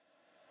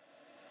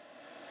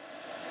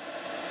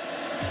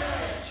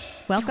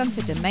Welcome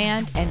to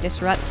Demand and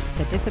Disrupt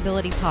the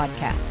Disability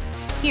Podcast.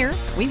 Here,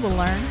 we will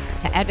learn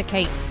to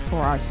advocate for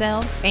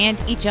ourselves and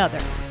each other.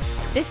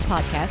 This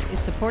podcast is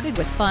supported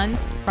with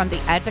funds from the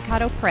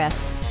Advocado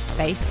Press,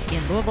 based in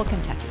Louisville,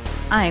 Kentucky.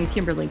 I'm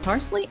Kimberly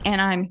Parsley, and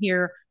I'm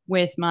here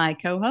with my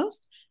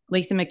co-host,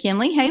 Lisa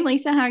McKinley. Hey,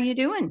 Lisa, how are you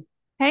doing?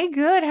 Hey,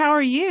 good. How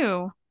are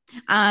you?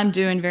 I'm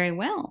doing very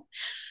well.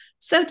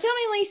 So tell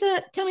me,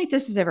 Lisa, if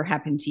this has ever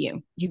happened to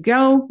you.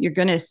 You're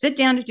going to sit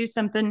down to do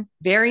something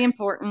very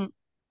important.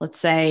 Let's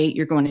say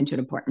you're going into an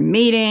important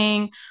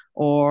meeting,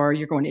 or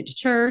you're going into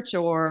church,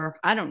 or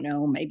I don't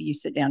know, maybe you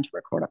sit down to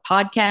record a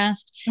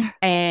podcast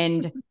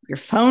and your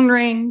phone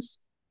rings.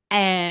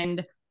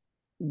 And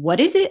what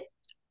is it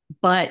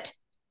but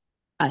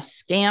a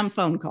scam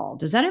phone call?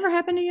 Does that ever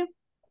happen to you?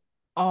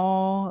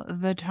 All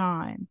the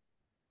time.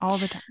 All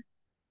the time.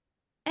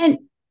 And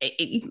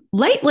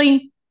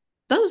lately,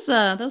 those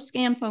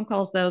scam phone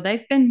calls, though,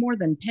 they've been more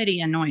than petty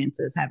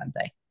annoyances, haven't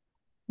they?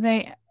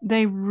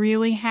 They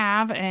really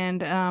have.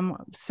 And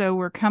so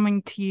we're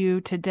coming to you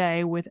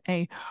today with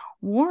a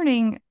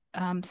warning.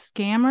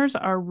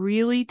 Scammers are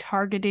really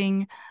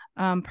targeting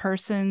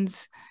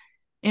persons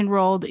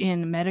enrolled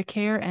in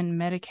Medicare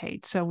and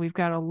Medicaid. So we've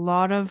got a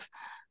lot of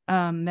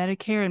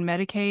Medicare and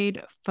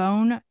Medicaid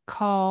phone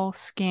call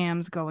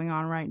scams going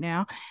on right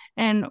now.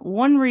 And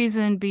one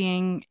reason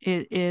being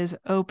it is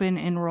open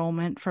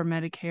enrollment for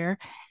Medicare.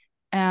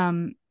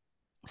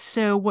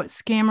 So what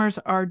scammers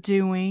are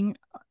doing,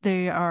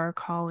 they are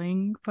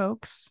calling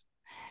folks,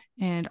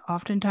 and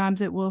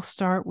oftentimes it will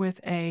start with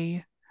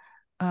a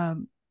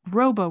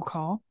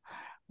robocall,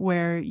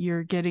 where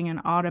you're getting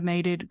an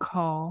automated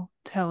call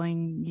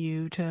telling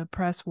you to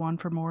press 1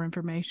 for more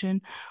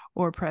information,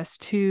 or press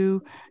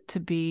 2 to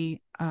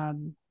be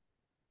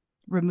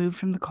removed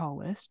from the call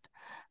list.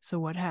 So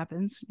what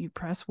happens? You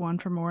press 1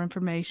 for more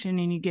information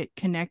and you get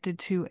connected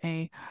to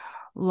a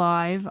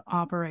live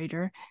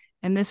operator.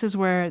 And this is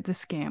where the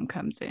scam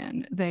comes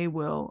in. They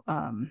will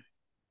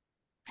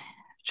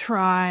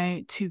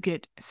try to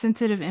get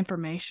sensitive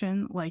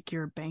information like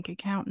your bank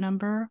account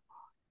number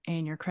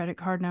and your credit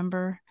card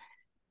number.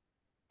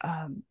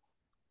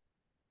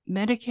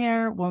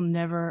 Medicare will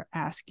never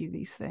ask you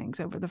these things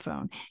over the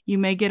phone. You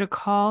may get a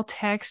call,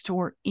 text,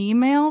 or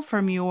email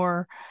from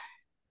your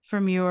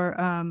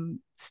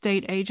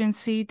state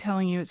agency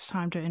telling you it's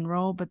time to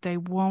enroll, but they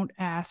won't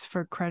ask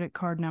for credit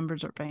card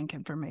numbers or bank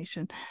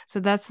information.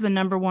 So that's the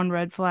number one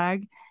red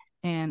flag.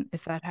 And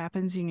if that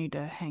happens, you need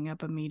to hang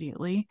up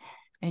immediately,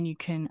 and you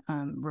can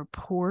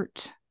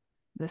report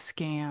the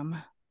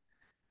scam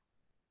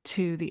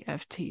to the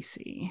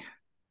FTC.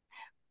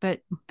 But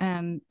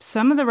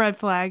some of the red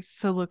flags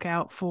to look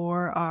out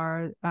for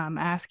are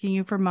asking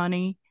you for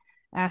money,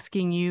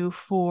 asking you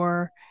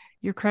for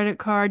your credit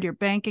card, your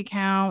bank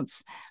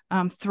accounts,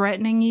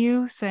 threatening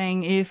you,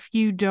 saying if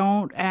you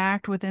don't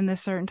act within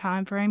this certain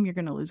time frame, you're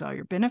going to lose all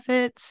your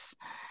benefits.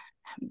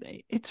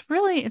 It's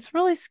really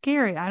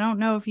scary. I don't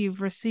know if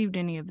you've received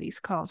any of these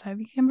calls.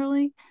 Have you,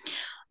 Kimberly?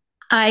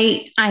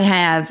 I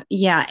have,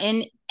 yeah,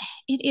 and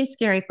it is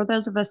scary for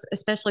those of us,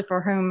 especially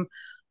for whom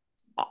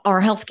our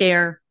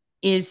healthcare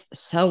is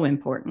so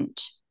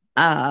important.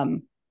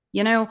 Even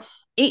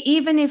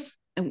if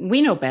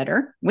we know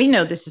better, we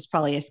know this is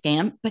probably a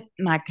scam, but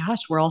my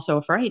gosh, we're also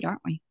afraid,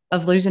 aren't we,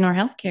 of losing our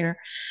health care,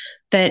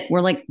 that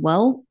we're like,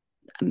 well,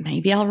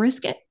 maybe I'll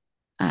risk it.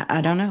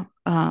 I don't know.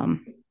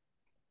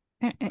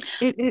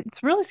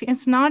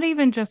 It's not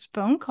even just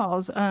phone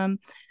calls.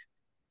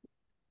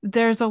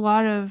 There's a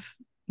lot of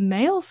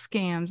mail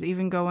scams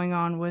even going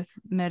on with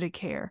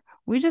Medicare.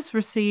 We just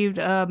received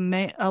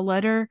a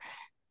letter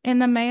in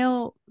the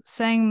mail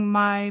saying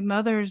my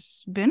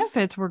mother's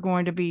benefits were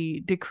going to be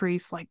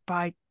decreased like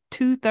by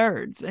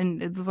 2/3,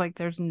 and it's like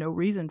there's no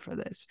reason for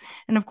this.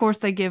 And of course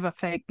they give a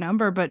fake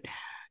number, but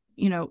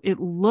it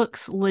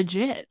looks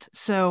legit.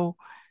 So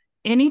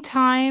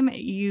anytime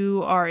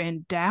you are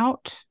in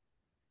doubt,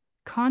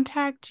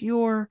 contact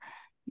your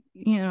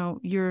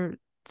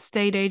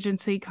state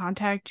agency,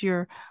 contact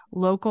your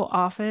local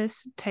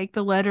office, take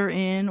the letter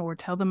in or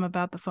tell them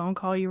about the phone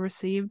call you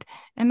received,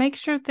 and make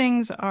sure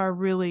things are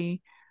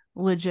really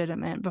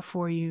legitimate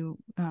before you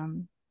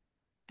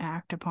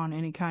act upon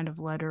any kind of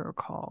letter or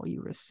call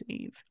you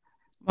receive.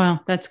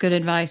 Well, that's good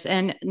advice.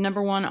 And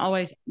number one,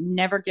 always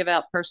never give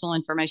out personal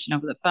information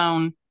over the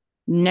phone.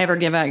 Never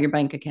give out your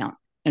bank account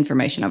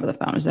information over the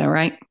phone. Is that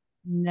right?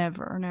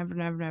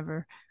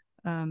 Never.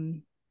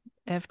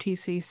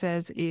 FTC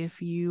says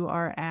if you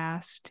are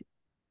asked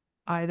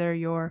either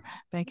your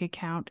bank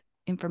account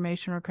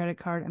information or credit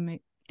card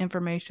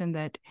information,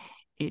 that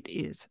it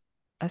is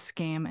a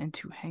scam, and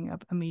to hang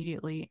up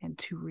immediately and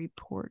to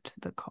report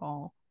the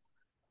call.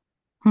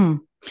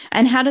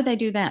 And how do they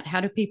do that?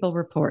 How do people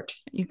report?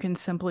 You can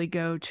simply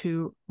go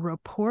to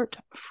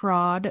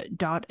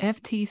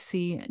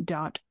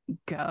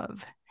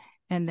reportfraud.ftc.gov,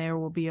 and there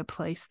will be a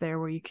place there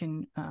where you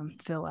can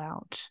fill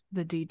out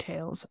the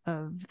details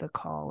of the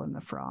call and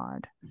the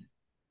fraud.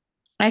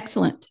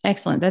 Excellent.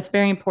 That's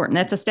very important.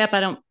 That's a step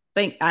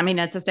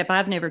that's a step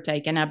I've never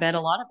taken. I bet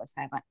a lot of us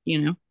haven't,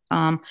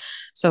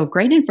 So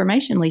great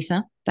information,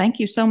 Lisa. Thank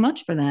you so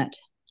much for that.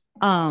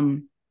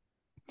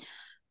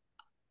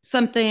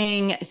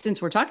 Something,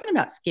 since we're talking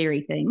about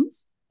scary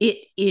things, it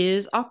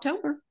is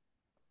October,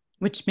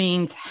 which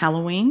means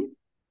Halloween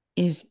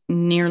is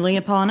nearly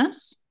upon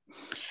us.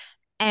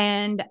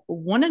 And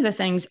one of the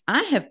things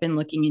I have been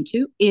looking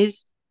into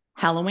is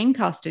Halloween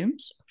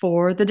costumes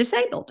for the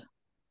disabled.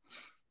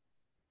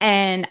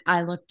 And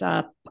I looked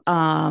up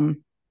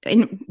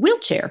in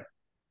wheelchair,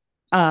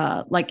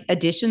 like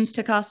additions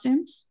to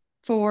costumes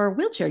for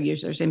wheelchair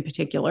users in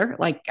particular.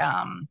 Like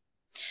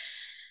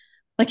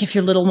if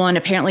your little one,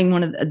 apparently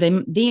one of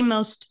the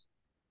most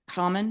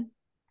common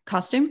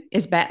costume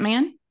is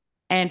Batman.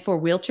 And for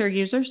wheelchair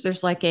users,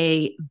 there's like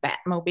a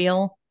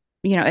Batmobile,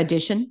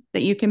 addition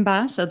that you can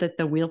buy so that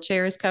the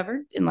wheelchair is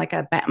covered in like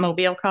a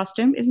Batmobile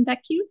costume. Isn't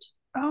that cute?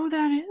 Oh,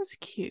 that is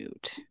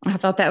cute. I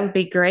thought that would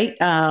be great.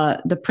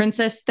 The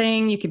princess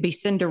thing, you could be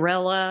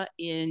Cinderella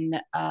in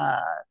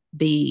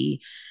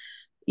the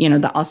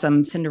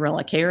awesome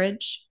Cinderella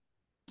carriage.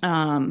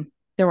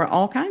 There were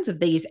all kinds of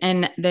these,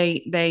 and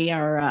they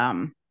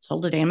are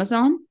sold at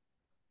Amazon.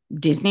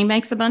 Disney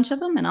makes a bunch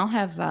of them, and I'll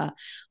have a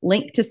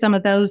link to some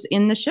of those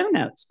in the show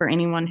notes for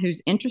anyone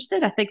who's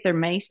interested. I think there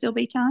may still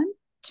be time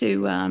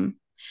to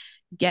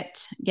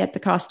get the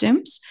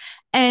costumes.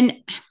 And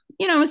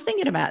I was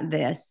thinking about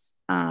this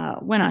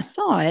when I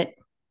saw it,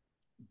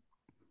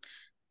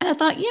 and I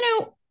thought,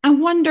 I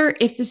wonder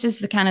if this is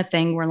the kind of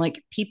thing where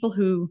like people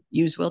who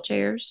use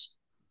wheelchairs,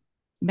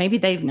 maybe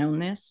they've known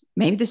this.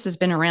 Maybe this has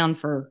been around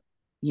for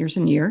years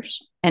and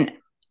years, and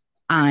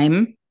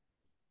I'm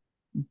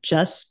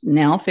just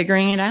now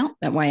figuring it out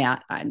that way.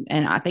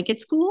 I think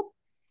it's cool.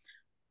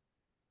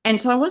 And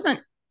so I was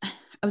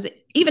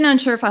even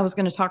unsure if I was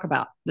going to talk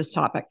about this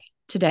topic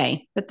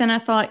today, but then I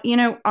thought,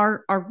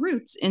 our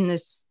roots in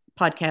this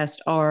podcast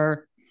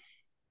are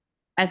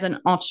as an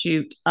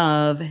offshoot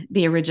of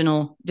the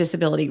original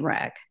disability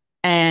rag.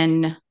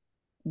 And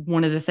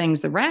one of the things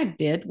the rag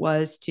did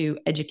was to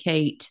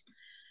educate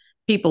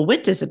people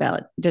with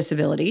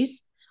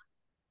disabilities,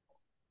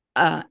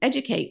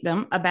 educate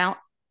them about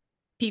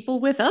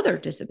people with other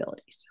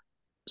disabilities.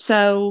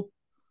 So,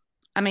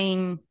 I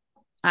mean,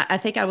 I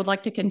think I would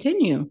like to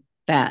continue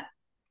that.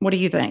 What do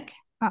you think?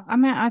 I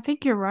mean, I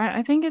think you're right.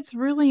 I think it's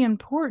really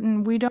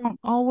important. We don't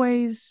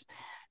always,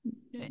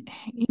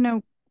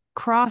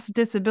 cross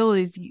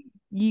disabilities.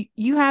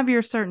 You have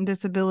your certain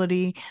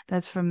disability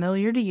that's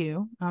familiar to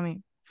you. I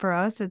mean, for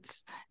us,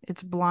 it's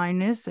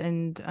blindness,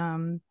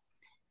 and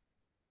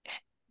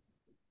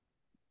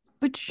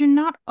but you're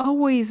not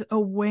always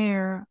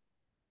aware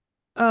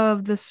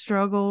of the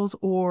struggles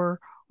or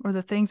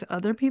the things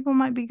other people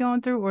might be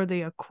going through, or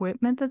the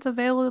equipment that's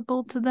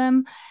available to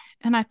them.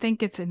 And I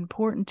think it's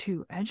important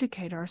to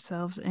educate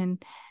ourselves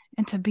and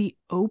to be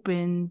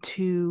open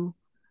to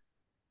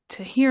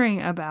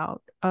hearing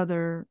about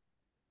other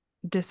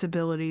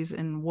disabilities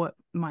and what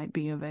might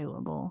be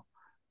available.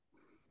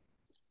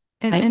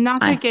 And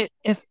not to get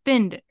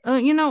offended.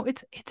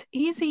 It's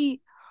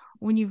easy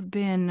when you've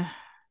been,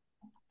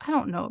 I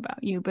don't know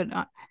about you, but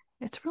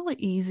it's really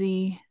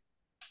easy,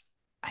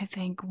 I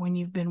think, when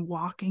you've been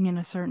walking in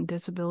a certain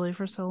disability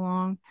for so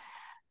long,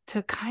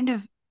 to kind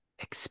of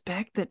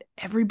expect that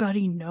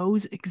everybody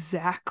knows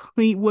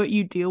exactly what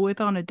you deal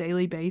with on a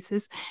daily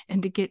basis,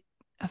 and to get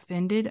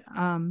offended.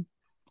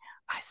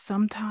 I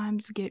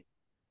sometimes get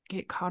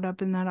caught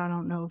up in that. I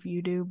don't know if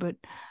you do, but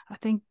I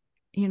think,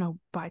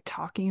 by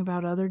talking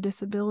about other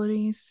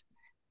disabilities,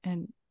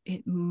 and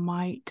it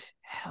might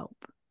help.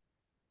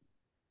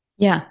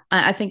 Yeah,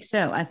 I think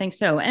so.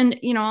 And,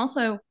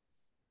 also,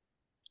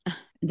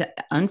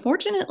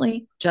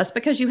 unfortunately, just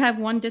because you have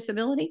one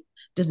disability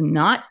does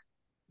not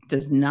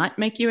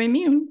make you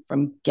immune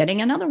from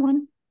getting another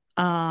one,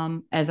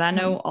 as I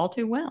know all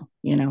too well.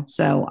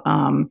 So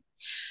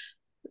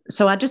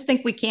I just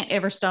think we can't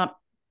ever stop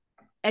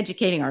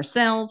educating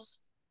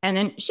ourselves and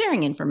then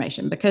sharing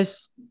information,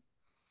 because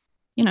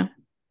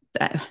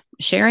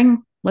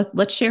sharing,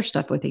 let's share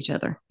stuff with each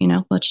other.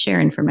 Let's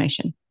share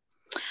information.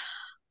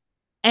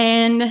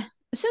 And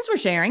since we're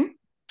sharing,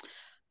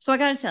 so I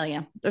got to tell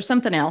you, there's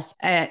something else,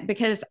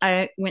 because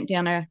I went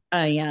down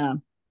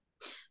an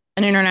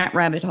internet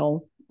rabbit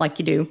hole, like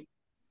you do.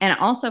 And I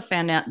also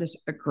found out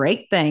a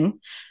great thing,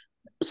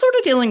 sort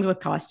of dealing with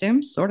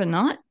costumes, sort of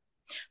not.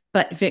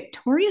 But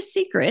Victoria's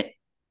Secret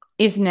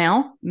is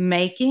now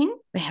they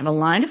have a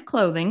line of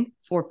clothing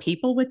for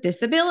people with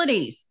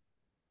disabilities,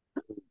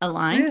 a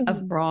line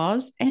of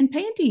bras and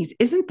panties.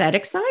 Isn't that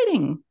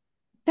exciting?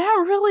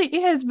 That really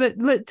is.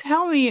 But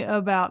tell me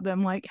about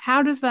them. Like,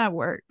 how does that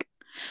work?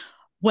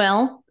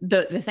 Well,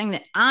 the thing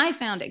that I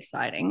found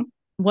exciting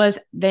was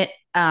that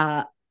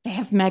they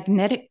have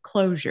magnetic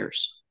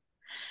closures.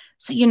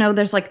 So,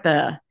 there's like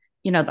the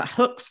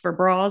hooks for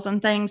bras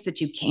and things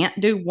that you can't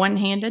do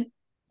one-handed.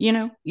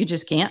 You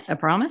just can't, I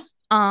promise.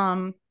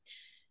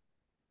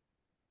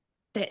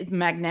 The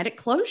magnetic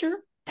closure,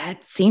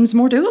 that seems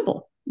more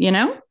doable,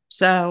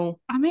 So,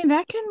 I mean,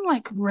 that can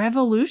like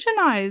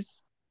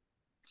revolutionize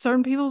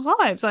certain people's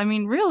lives. I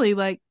mean, really,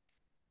 like,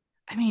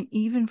 I mean,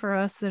 even for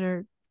us that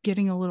are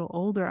getting a little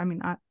older, I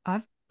mean,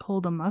 I've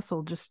pulled a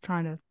muscle just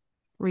trying to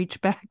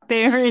reach back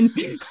there and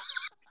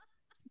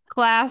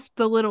clasp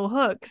the little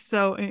hooks.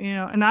 So,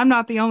 and I'm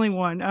not the only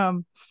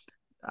one.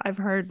 I've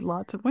heard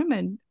lots of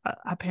women,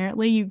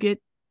 apparently you get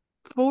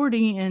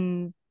 40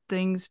 and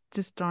things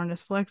just aren't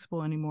as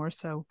flexible anymore.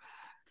 So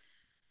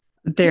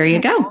there you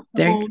go.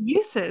 There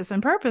uses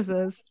and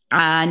purposes.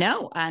 I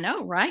know,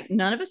 right?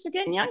 None of us are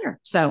getting younger.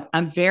 So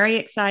I'm very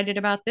excited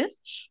about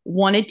this.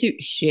 Wanted to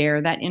share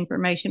that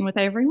information with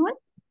everyone.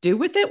 Do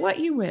with it what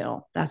you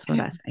will. That's what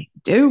I say.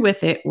 Do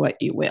with it what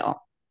you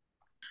will.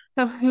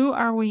 So who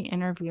are we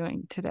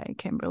interviewing today,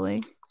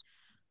 Kimberly?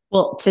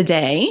 Well,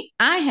 today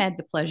I had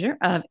the pleasure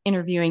of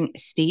interviewing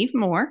Steve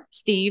Moore.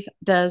 Steve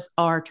does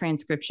our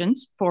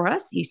transcriptions for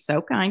us. He's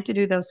so kind to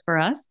do those for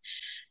us.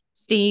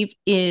 Steve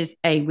is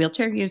a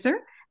wheelchair user,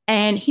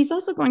 and he's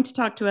also going to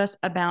talk to us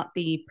about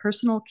the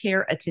personal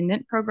care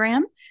attendant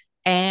program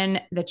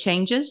and the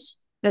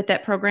changes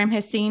that program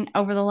has seen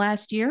over the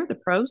last year, the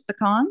pros, the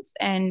cons,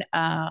 and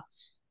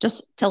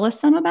just tell us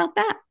some about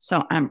that.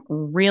 So I'm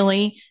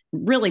really,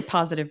 really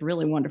positive,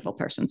 really wonderful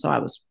person. So I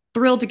was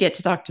thrilled to get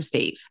to talk to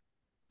Steve.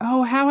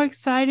 Oh, how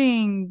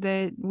exciting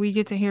that we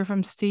get to hear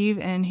from Steve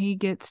and he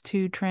gets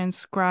to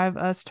transcribe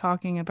us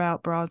talking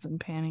about bras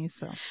and panties.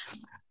 So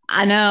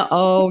I know.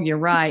 Oh, you're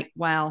right.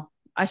 Wow.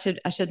 I should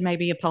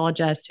maybe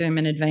apologize to him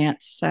in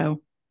advance.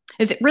 So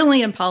is it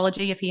really an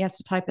apology if he has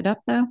to type it up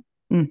though?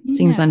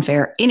 Seems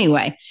unfair.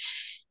 Anyway,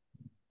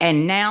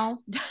 and now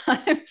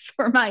time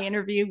for my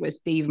interview with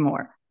Steve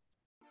Moore.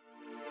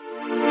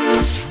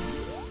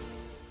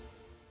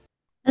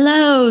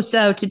 Hello.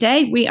 So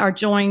today we are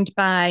joined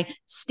by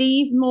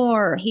Steve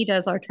Moore. He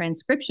does our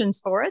transcriptions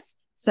for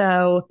us.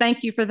 So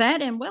thank you for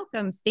that and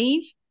welcome,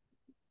 Steve.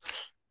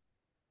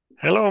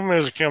 Hello,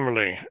 Ms.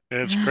 Kimberly.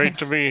 It's great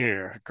to be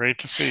here. Great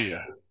to see you.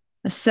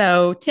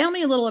 So tell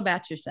me a little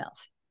about yourself.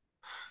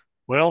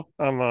 Well,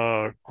 I'm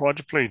a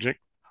quadriplegic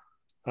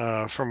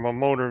from a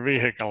motor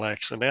vehicle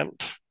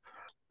accident.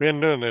 Been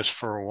doing this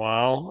for a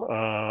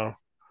while.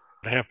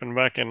 It happened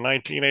back in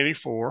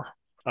 1984.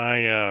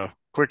 I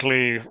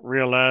quickly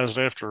realized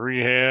after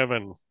rehab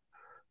and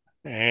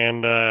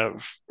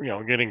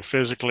getting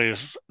physically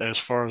as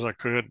far as I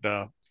could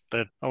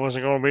that I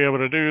wasn't going to be able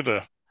to do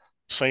the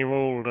same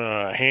old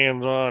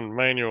hands-on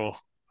manual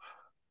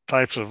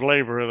types of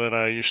labor that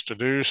I used to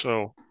do.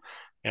 So,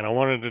 and I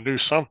wanted to do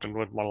something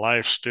with my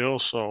life still.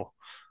 So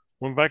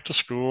went back to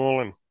school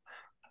and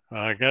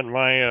I got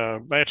my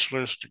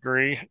bachelor's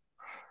degree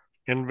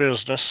in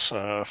business,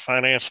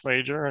 finance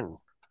major, and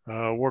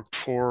worked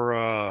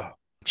for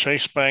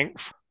Chase Bank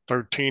for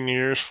 13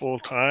 years full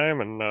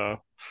time, and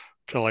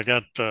till I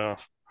got to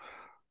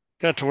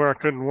where I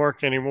couldn't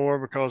work anymore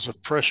because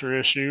of pressure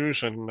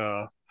issues and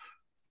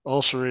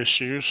ulcer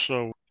issues.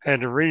 So had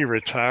to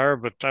re-retire,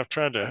 but I've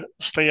tried to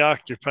stay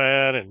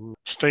occupied and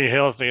stay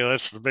healthy.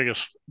 That's the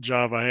biggest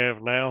job I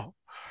have now.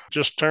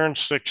 Just turned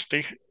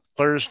 60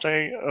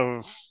 Thursday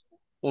of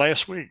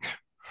last week.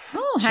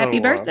 Oh, happy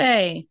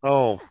birthday.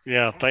 Oh,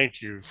 yeah.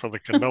 Thank you for the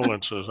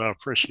condolences. I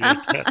appreciate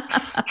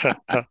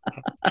that.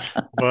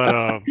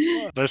 But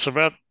that's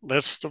about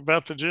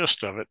the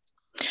gist of it.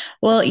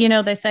 Well,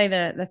 they say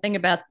the thing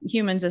about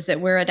humans is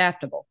that we're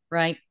adaptable,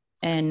 right?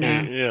 And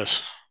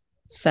yes.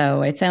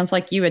 So it sounds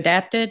like you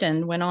adapted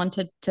and went on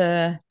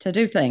to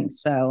do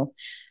things. So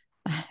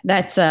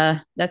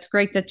that's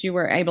great that you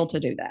were able to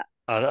do that.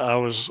 I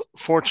was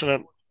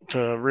fortunate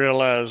to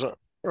realize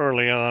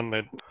early on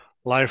that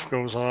life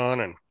goes on,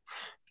 and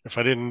if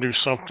I didn't do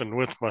something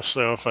with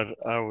myself,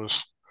 I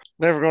was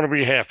never going to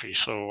be happy.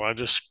 So I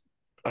just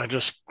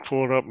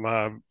pulled up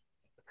my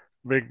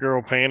big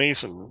girl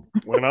panties and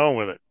went on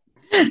with it.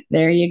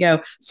 There you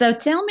go. So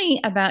tell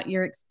me about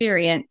your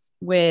experience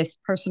with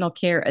personal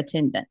care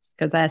attendants,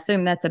 because I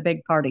assume that's a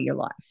big part of your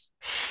life.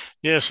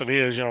 Yes, it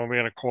is.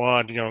 Being a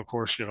quad, of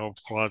course,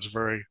 quads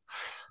vary.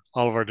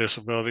 All of our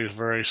disabilities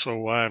vary so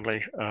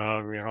widely.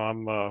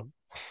 I'm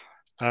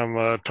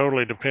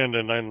totally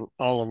dependent on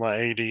all of my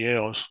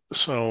ADLs,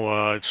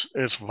 so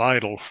it's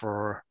vital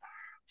for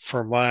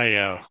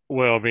my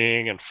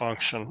well-being and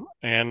function.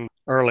 And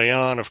early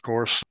on, of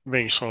course,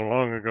 being so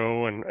long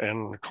ago, and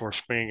of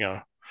course being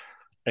a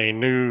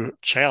new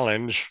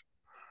challenge,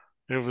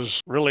 it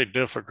was really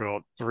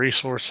difficult. The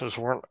resources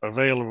weren't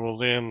available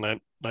then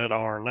that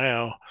are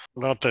now.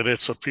 Not that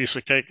it's a piece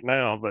of cake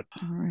now, but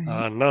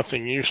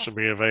nothing used to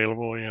be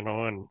available,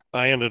 and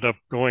I ended up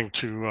going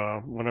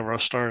to, whenever I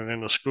started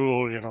into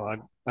school,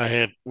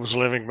 I was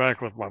living back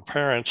with my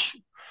parents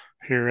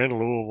here in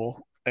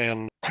Louisville,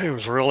 and it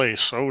was really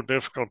so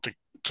difficult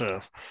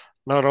to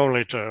not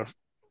only to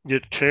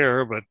get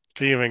care, but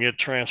to even get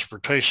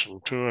transportation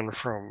to and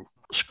from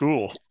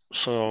school.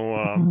 So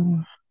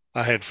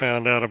I had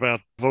found out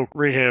about Voc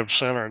Rehab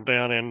Center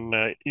down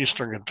in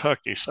eastern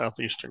Kentucky,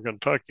 southeastern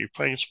Kentucky,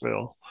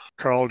 Paintsville,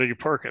 Carl D.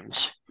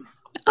 Perkins.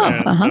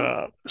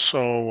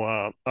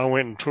 So I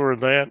went and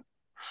toured that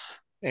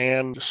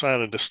and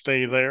decided to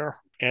stay there.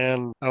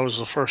 And I was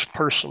the first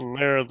person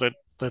there that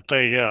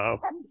they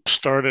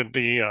started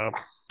the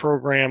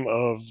program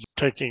of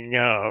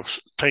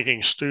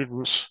taking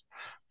students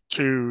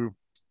to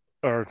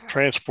or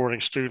transporting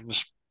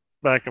students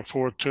back and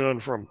forth to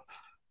and from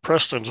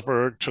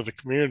Prestonsburg to the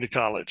community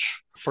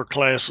college for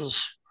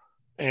classes.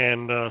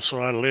 And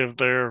so I lived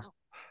there.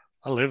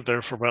 I lived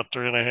there for about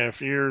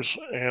 3.5 years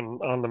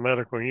and on the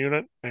medical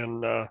unit,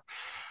 and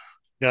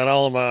got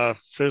all of my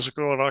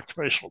physical and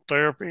occupational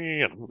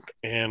therapy,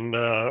 and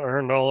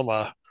earned all of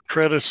my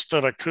credits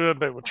that I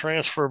could that would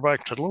transfer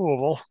back to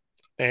Louisville.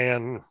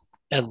 And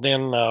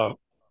then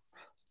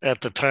at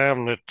the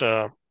time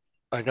that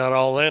I got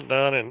all that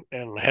done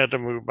and had to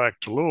move back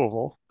to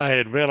Louisville, I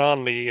had been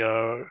on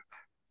the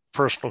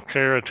personal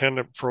care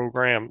attendant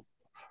program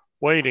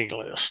waiting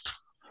list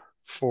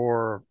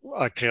for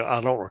I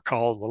don't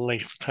recall the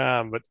length of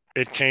time, but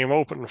it came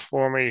open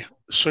for me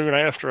soon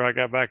after I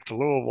got back to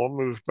Louisville,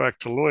 moved back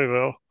to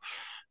Louisville,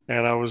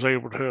 and I was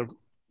able to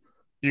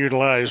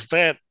utilize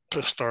that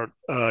to start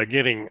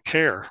getting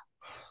care.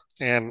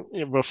 And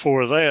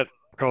before that,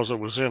 because I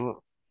was in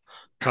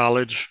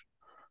college,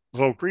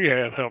 Voc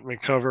Rehab helped me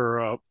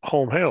cover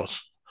home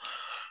health.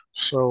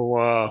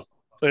 So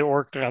it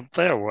worked out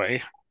that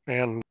way.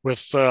 And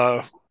with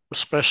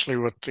especially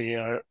with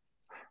the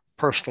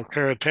personal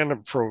care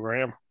attendant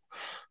program,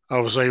 I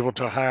was able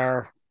to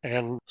hire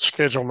and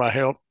schedule my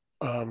help,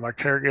 my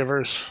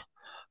caregivers,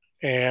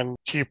 and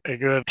keep a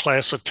good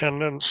class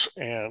attendance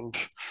and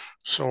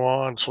so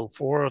on and so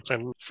forth,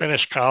 and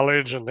finish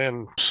college, and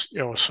then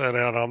set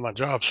out on my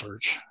job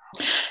search.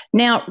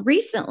 Now,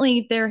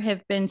 recently there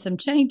have been some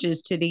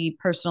changes to the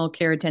personal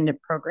care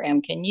attendant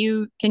program. Can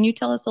you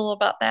tell us a little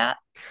about that?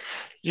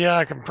 Yeah,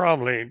 I can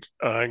probably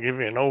give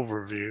you an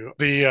overview.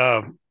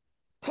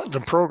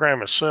 The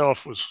program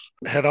itself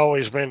had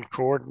always been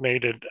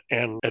coordinated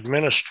and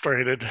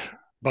administrated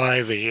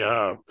by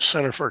the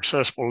Center for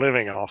Accessible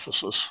Living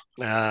offices.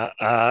 Now,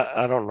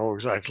 I don't know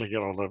exactly,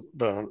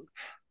 the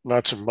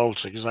nuts and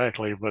bolts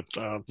exactly, but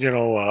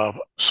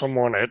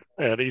someone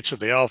at each of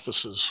the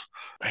offices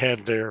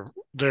had their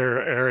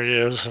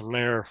areas and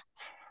their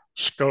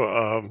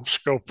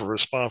scope of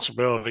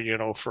responsibility,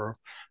 for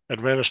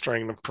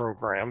administering the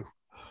program,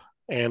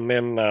 and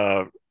then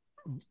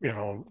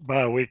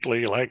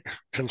biweekly, like,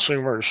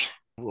 consumers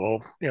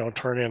will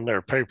turn in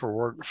their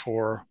paperwork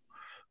for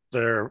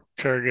their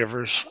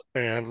caregivers,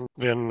 and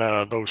then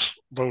those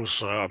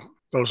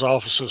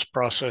offices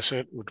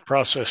would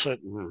process it,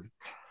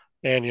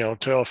 and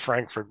tell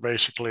Frankfurt,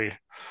 basically,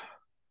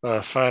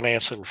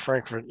 finance in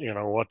Frankfurt,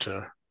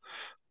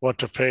 what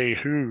to pay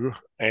who,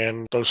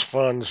 and those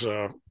funds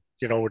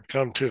would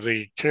come to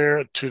the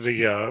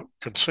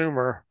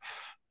consumer,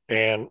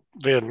 and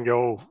then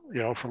go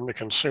from the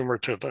consumer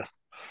to the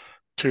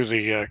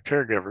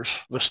caregivers.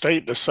 The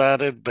state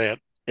decided that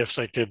if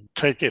they could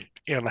take it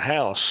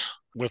in-house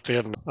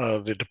within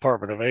the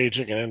Department of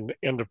Aging and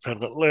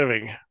Independent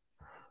Living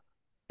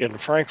in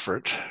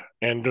Frankfurt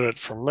and do it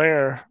from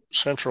there,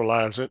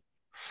 centralize it,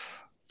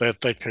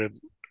 that they could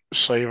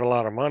save a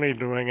lot of money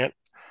doing it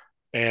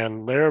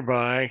and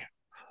thereby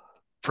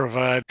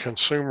provide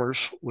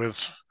consumers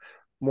with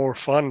more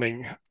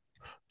funding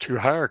to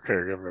hire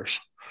caregivers.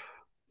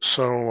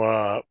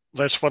 So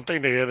that's what they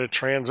did. It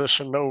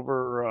transitioned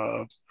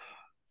over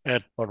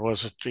at, what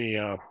was it,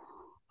 the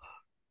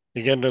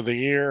end of the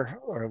year,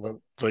 or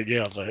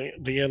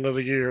the end of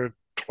the year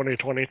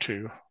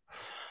 2022.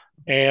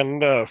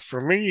 And for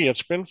me,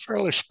 it's been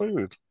fairly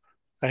smooth.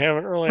 I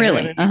haven't really had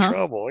any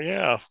trouble.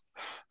 Yeah.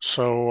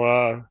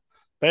 So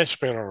that's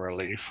been a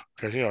relief,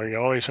 because you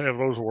always have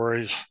those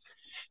worries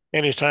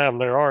anytime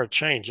there are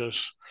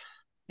changes,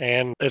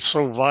 and it's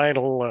so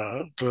vital.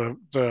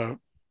 The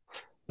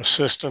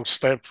assistance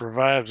that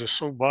provides is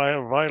so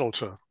vital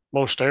to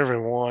most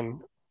everyone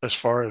as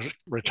far as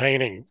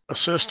retaining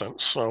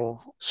assistance. So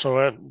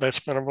that's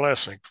been a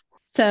blessing.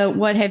 So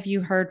what have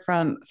you heard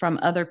from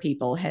other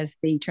people? Has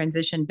the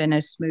transition been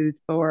as smooth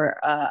for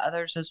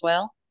others as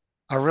well?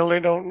 I really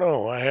don't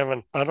know.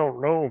 I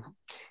don't know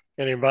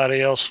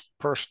anybody else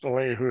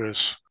personally who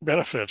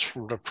benefits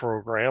from the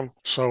program.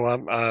 So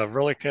I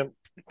really can't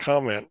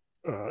comment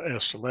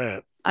as to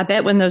that. I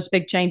bet when those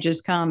big changes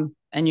come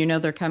and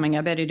they're coming,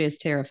 I bet it is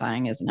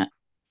terrifying, isn't it?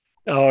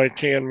 Oh, it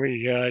can be.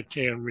 Yeah, it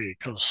can be,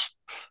 because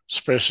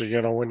especially,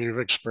 when you've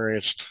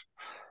experienced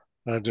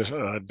just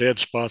dead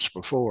spots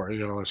before,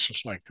 it's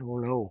just like, oh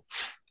no,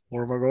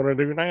 what am I going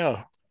to do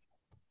now?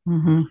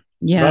 Mm-hmm.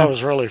 Yeah. I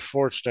was really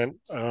fortunate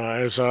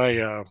as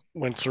I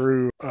went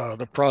through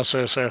the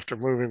process after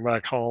moving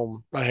back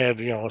home. I had,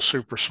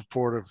 super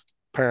supportive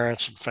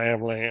parents and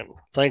family, and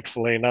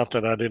thankfully, not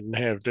that I didn't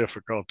have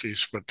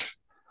difficulties, but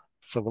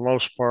for the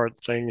most part,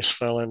 things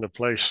fell into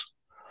place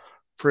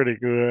pretty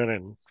good,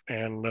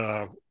 and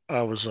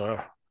I was an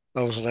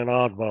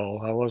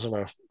oddball. I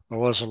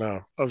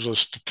was a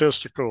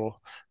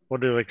statistical,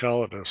 what do they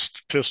call it? A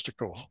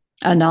statistical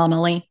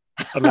anomaly.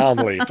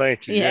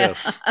 Thank you.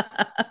 Yes.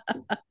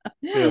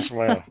 Yes,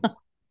 ma'am.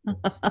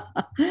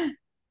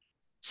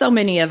 So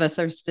many of us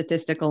are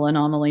statistical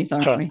anomalies,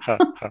 aren't we?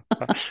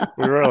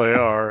 We really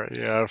are.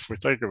 Yeah, if we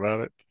think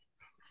about it.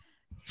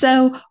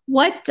 So,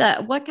 what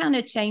kind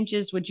of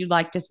changes would you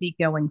like to see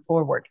going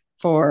forward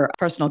for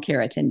personal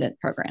care attendant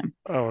program?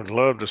 I would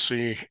love to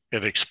see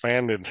it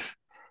expanded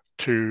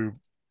to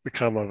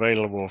become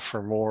available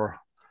for more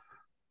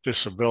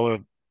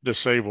disabled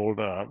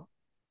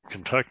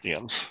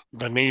Kentuckians.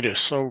 The need is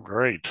so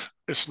great.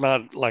 It's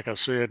not like I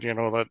said,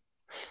 that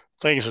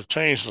things have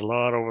changed a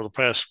lot over the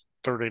past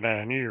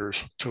 39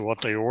 years to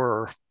what they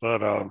were,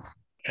 but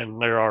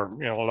and there are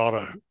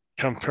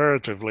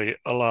comparatively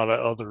a lot of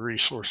other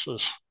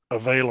resources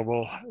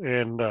available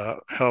and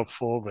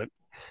helpful, but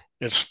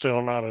it's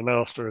still not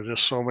enough. There are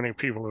just so many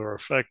people who are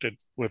affected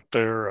with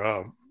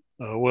their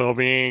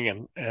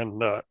well-being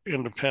and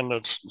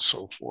independence and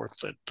so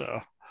forth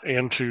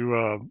and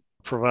to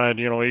provide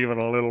even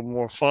a little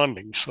more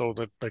funding so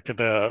that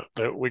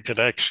that we could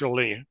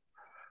actually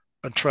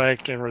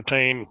attract and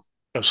retain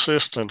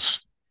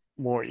assistance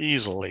more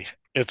easily.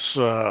 It's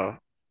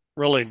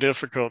really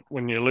difficult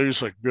when you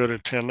lose a good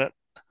attendant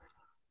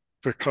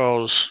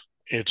because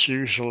it's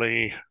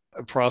usually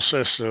a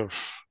process of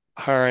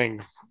hiring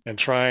and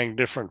trying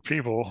different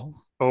people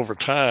over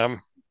time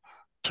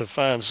to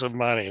find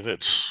somebody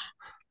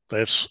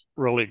that's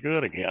really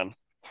good again.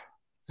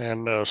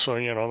 And so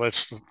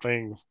that's the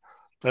thing.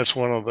 That's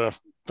one of the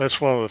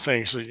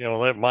things that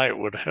that might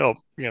would help.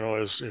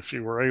 Is if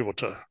you were able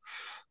to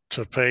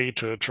pay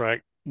to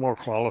attract more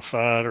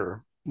qualified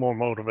or more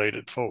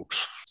motivated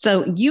folks.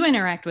 So you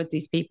interact with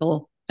these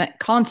people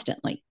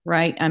constantly,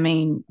 right? I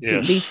mean,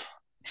 yes.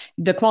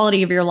 The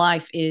quality of your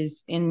life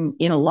is in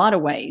a lot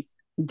of ways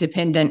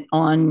dependent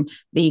on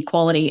the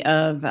quality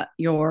of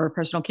your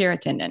personal care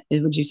attendant.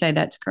 Would you say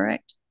that's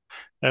correct?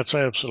 That's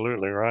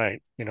absolutely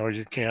right.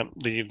 You can't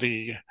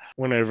the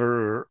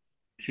whenever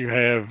you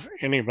have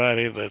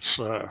anybody that's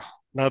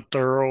not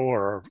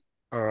thorough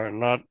or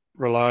not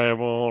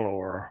reliable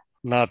or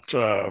not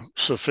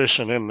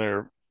sufficient in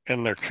their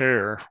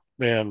care,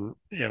 then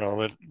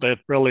that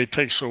really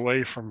takes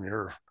away from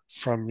your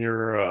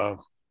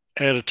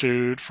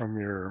attitude, from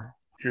your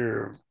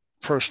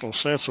personal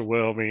sense of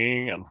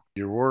well-being and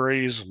your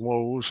worries and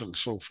woes and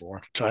so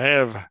forth. To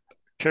have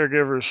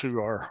caregivers who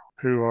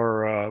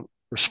are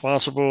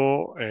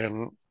responsible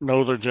and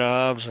know their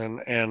jobs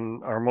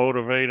and are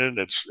motivated,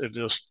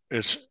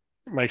 it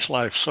makes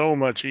life so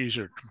much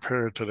easier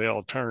compared to the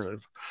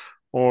alternative,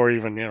 or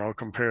even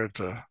compared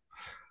to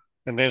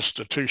an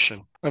institution.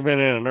 I've been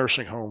in a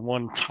nursing home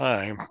one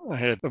time. I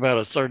had about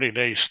a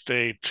 30-day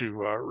stay to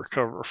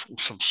recover from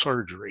some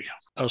surgery.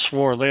 I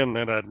swore then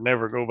that I'd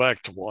never go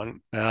back to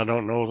one. Now, I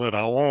don't know that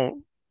I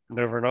won't.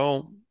 Never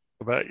know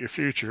about your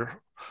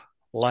future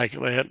like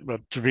that,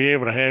 but to be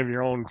able to have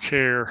your own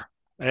care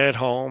at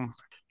home,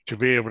 to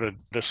be able to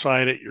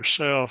decide it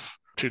yourself,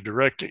 to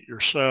direct it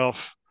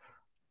yourself,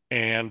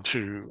 and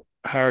to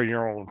hire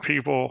your own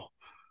people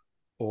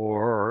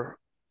or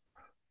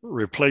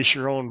replace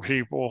your own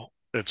people,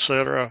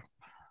 etc.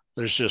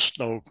 There's just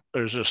no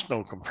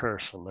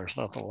comparison. There's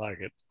nothing like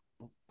it.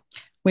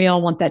 We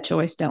all want that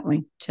choice, don't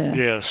we?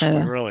 Yes, we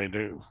really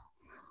do.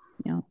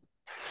 Yeah.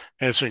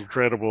 It's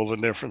incredible the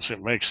difference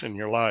it makes in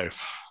your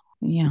life.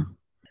 Yeah.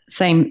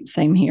 Same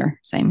here.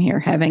 Same here.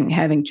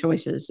 Having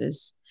choices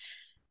is,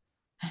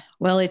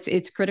 well,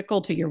 it's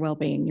critical to your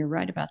well-being. You're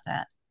right about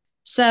that.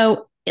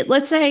 So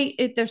let's say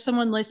if there's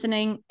someone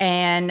listening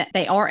and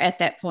they are at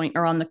that point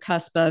or on the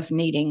cusp of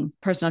needing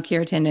personal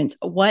care attendants,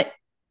 what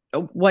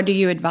do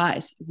you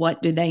advise?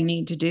 What do they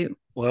need to do?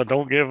 Well,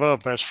 don't give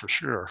up, that's for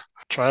sure.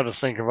 Try to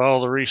think of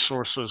all the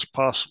resources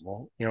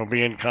possible.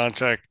 Be in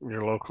contact with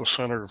your local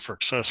Center for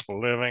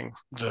Accessible Living,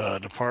 the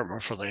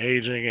Department for the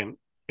Aging and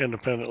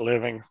Independent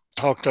Living.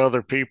 Talk to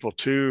other people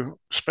too,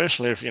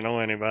 especially if you know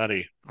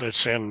anybody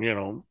that's in,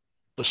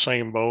 the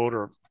same boat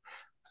or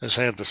has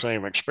had the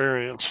same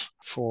experience,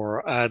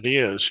 for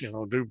ideas.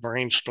 Do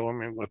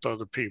brainstorming with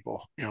other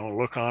people.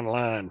 Look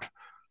online.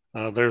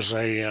 There's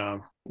a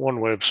one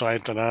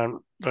website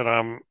that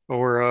I'm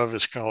aware of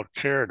is called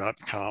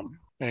care.com,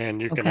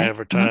 and you can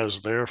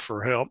advertise there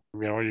for help.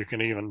 You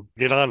can even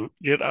get on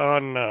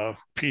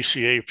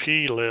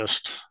PCAP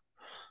list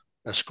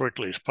as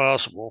quickly as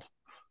possible.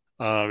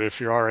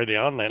 If you're already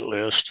on that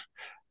list,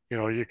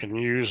 you can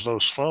use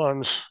those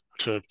funds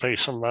to pay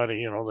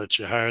somebody, that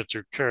you hired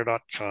through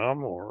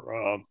care.com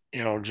or,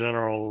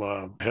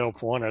 general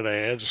help wanted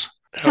ads.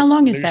 How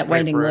long is that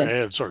waiting list?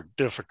 Ads are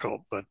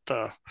difficult, but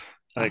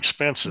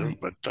expensive,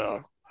 right.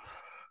 But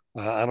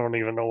I don't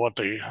even know what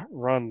they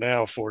run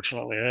now.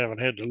 Fortunately, I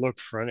haven't had to look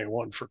for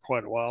anyone for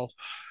quite a while.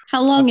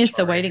 How long is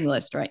the waiting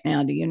list right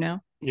now? Do you know?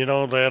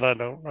 That I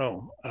don't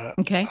know. I'm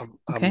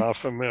not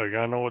familiar.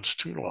 I know it's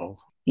too long.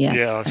 Yes,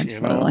 yeah,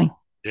 absolutely.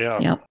 Yeah,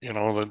 yep.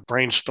 The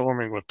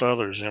brainstorming with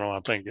others, I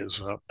think is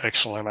an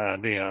excellent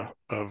idea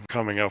of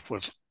coming up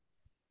with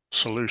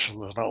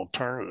solutions and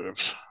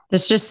alternatives.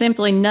 There's just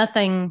simply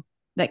nothing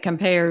that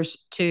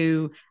compares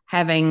to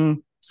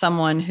having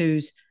someone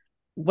who's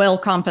well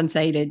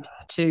compensated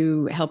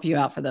to help you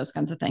out for those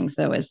kinds of things,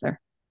 though, is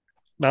there?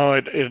 No,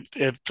 of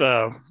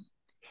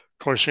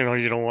course,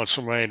 you don't want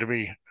somebody to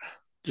be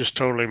just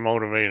totally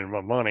motivated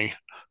by money,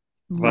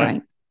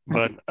 right.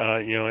 but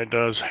it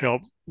does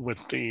help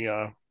with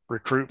the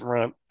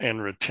recruitment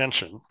and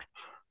retention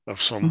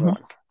of someone.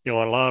 Mm-hmm.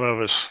 A lot of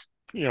us,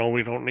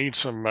 we don't need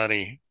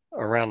somebody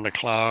around the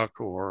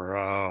clock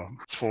or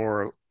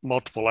for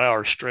multiple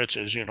hour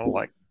stretches,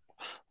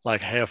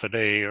 like half a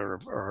day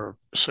or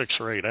 6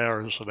 or 8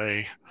 hours a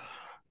day.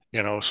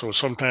 So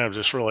sometimes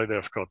it's really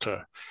difficult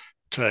to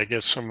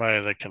get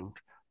somebody that can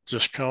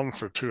just come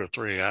for 2 or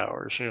 3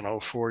 hours,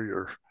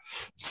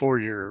 for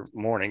your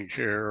morning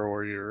care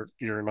or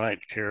your night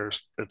care,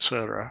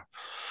 etc.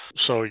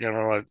 So,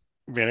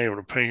 being able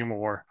to pay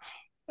more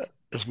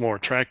is more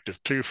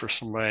attractive too for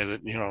somebody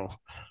that,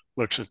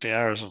 looks at the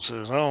hours and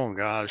says, "Oh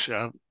gosh,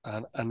 I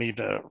need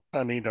to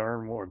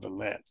earn more than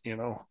that."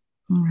 All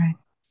right.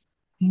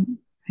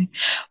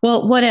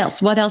 Well, what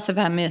else? What else have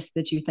I missed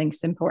that you think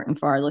is important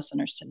for our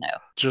listeners to know?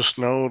 Just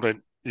know that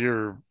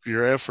your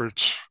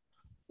efforts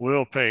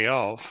will pay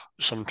off.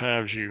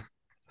 Sometimes you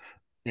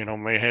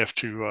may have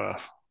to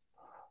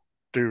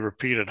do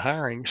repeated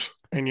hirings,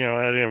 and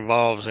that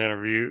involves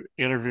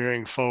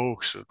interviewing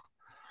folks, and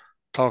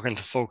talking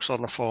to folks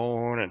on the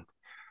phone, and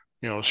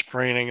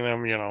screening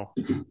them.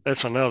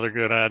 That's another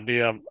good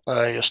idea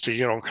is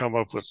to come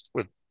up with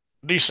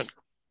decent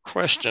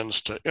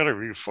questions to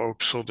interview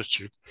folks so that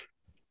you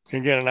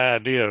can get an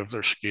idea of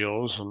their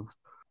skills. And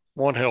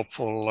one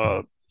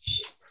helpful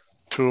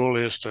tool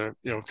is to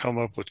come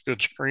up with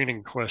good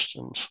screening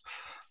questions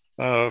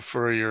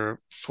for your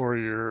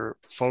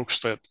folks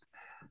that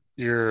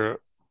you're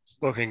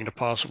looking to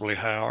possibly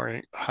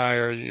hire.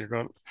 You're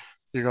going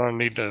to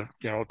need to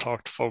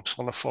talk to folks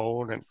on the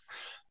phone and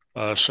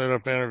set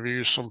up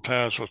interviews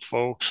sometimes with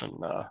folks, and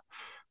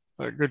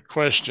good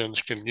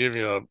questions can give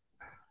you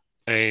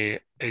a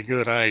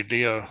good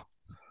idea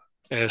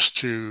as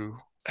to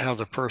how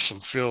the person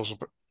feels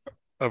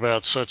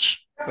about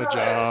such a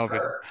job,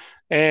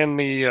 and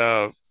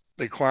the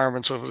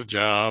requirements of the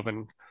job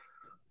and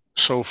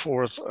so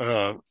forth.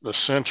 The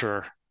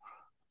center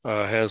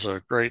has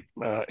a great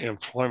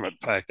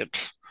employment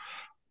package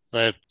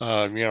that,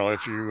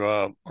 if you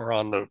are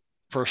on the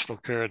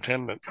personal care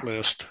attendant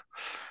list,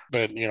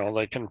 that,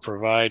 they can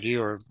provide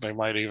you, or they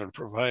might even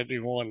provide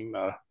you one.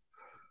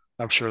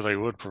 I'm sure they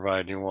would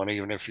provide you one,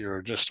 even if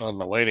you're just on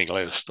the waiting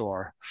list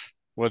or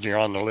whether you're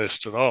on the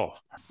list at all.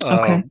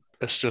 Okay.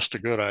 It's just a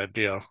good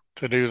idea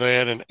to do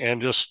that,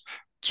 and just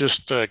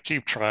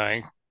keep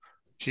trying.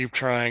 Keep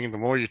trying. The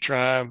more you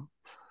try,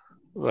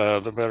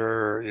 the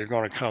better you're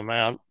going to come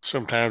out.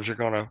 Sometimes you're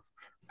going to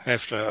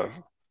have to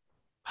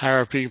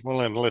hire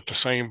people and let the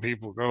same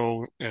people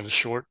go in a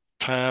short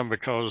time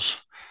because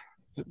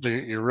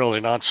you're really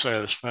not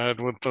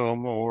satisfied with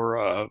them,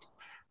 or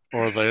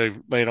they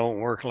don't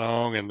work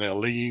long and they'll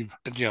leave.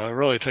 It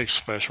really takes a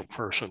special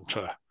person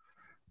to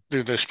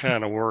do this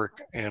kind of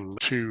work and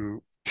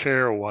to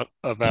care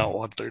about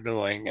what they're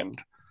doing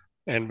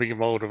and be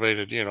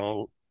motivated,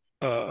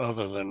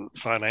 other than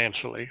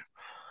financially.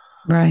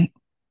 Right.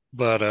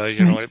 But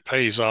it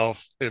pays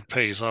off. It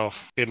pays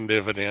off in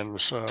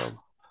dividends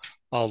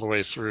all the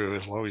way through,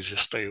 as long as you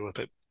stay with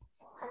it.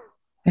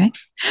 Okay.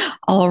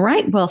 All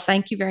right. Well,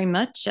 thank you very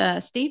much,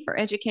 Steve, for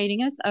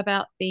educating us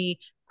about the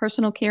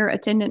personal care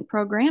attendant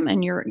program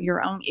and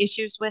your own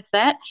issues with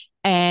that.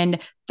 And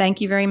thank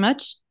you very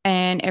much.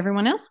 And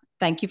everyone else,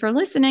 thank you for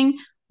listening.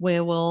 We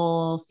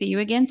will see you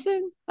again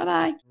soon.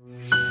 Bye-bye.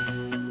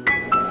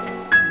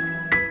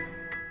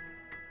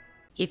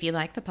 If you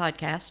like the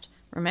podcast,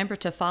 remember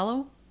to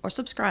follow or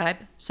subscribe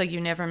so you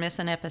never miss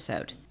an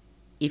episode.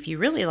 If you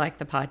really like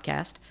the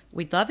podcast,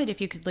 we'd love it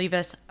if you could leave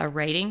us a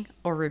rating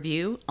or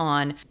review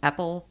on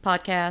Apple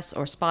Podcasts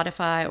or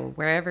Spotify or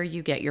wherever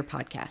you get your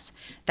podcasts.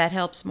 That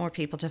helps more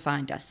people to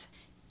find us.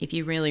 If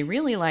you really,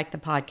 really like the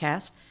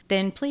podcast,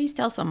 then please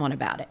tell someone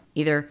about it,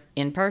 either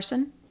in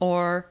person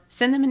or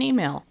send them an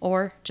email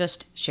or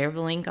just share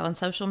the link on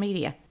social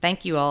media.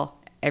 Thank you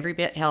all. Every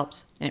bit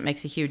helps, and it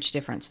makes a huge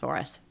difference for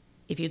us.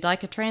 If you'd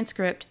like a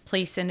transcript,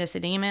 please send us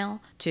an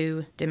email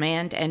to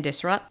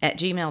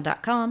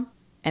demandanddisrupt@gmail.com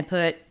and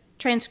put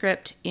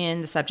transcript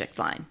in the subject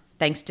line.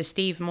 Thanks to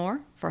Steve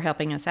Moore for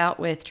helping us out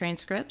with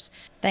transcripts.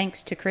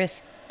 Thanks to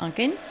Chris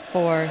Unkin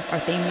for our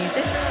theme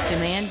music.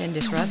 Demand and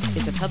Disrupt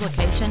is a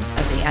publication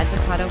of the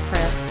Advocado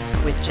Press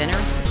with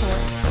generous support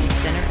from the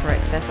Center for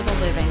Accessible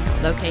Living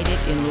located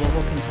in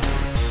Louisville, Kentucky.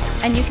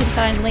 And you can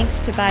find links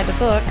to buy the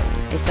book,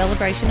 A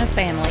Celebration of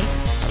Family,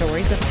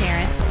 Stories of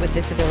Parents with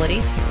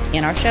Disabilities,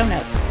 in our show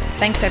notes.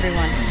 Thanks,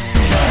 everyone.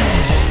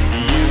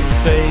 You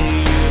say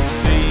you've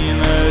seen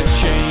a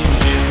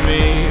change in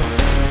me.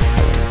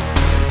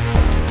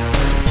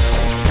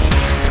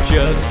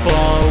 Just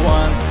for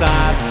once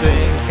I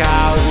think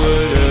I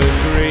would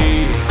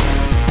agree.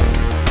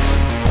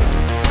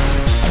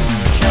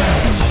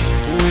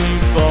 We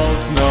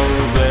both know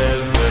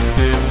there's a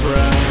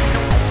difference.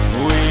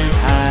 We've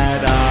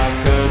had our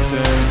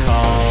curtain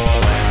call,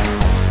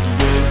 and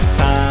this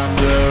time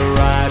the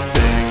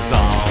writing's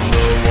on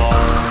the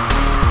wall.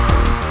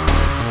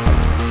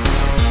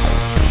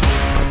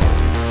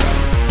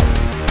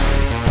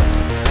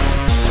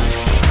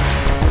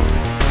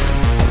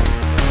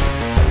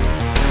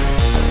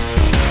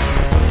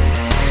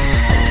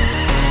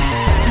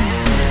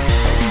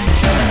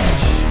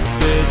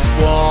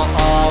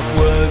 of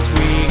words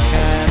we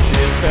can't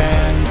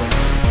defend.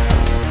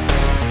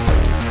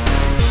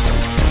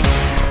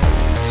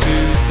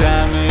 Two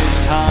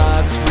damaged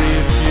hearts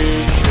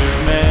refuse to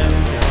mend.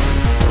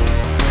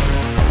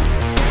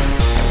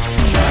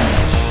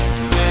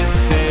 This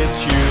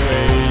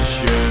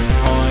situation's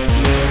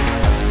pointless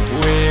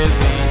with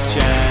each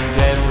and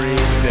every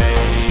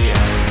day.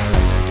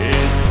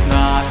 It's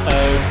not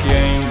a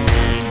game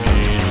we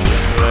need to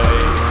play.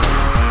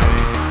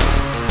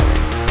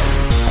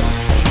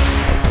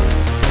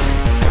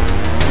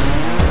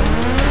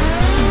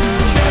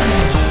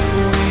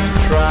 We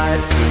try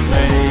to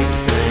make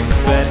things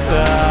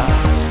better,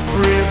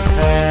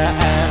 repair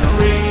and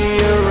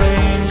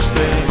rearrange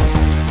things,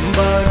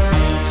 but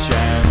each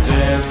and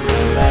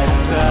every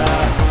letter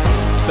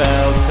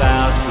spells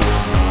out the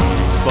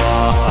need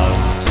for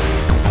us to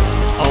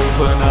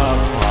open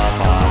up our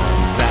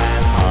minds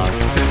and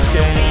hearts to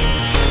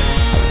change.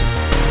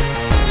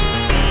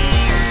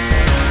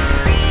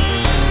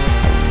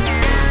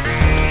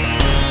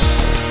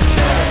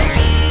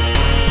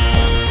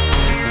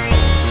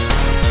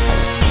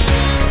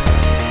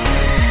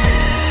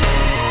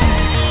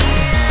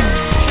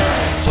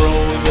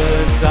 Throw the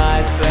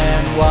dice,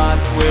 then what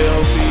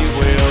will be,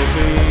 will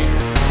be.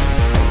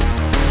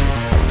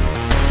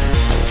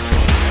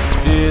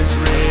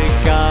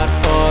 Disregard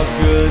for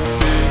good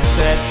to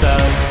set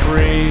us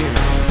free.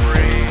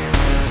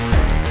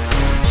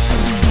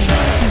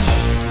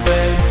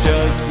 There's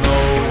just no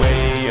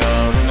way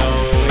of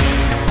knowing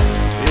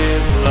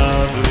if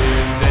love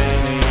lives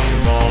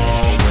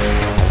anymore.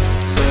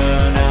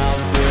 Turn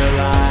out the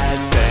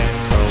light, then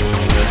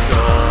close the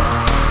door.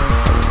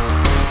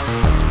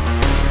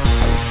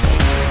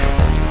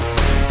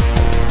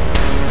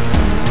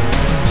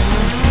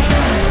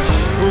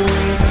 We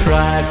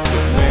try to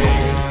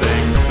make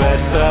things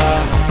better,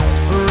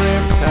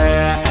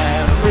 repair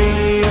and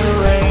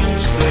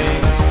rearrange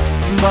things,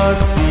 but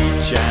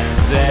each and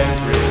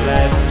every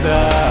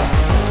letter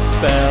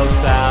spells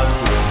out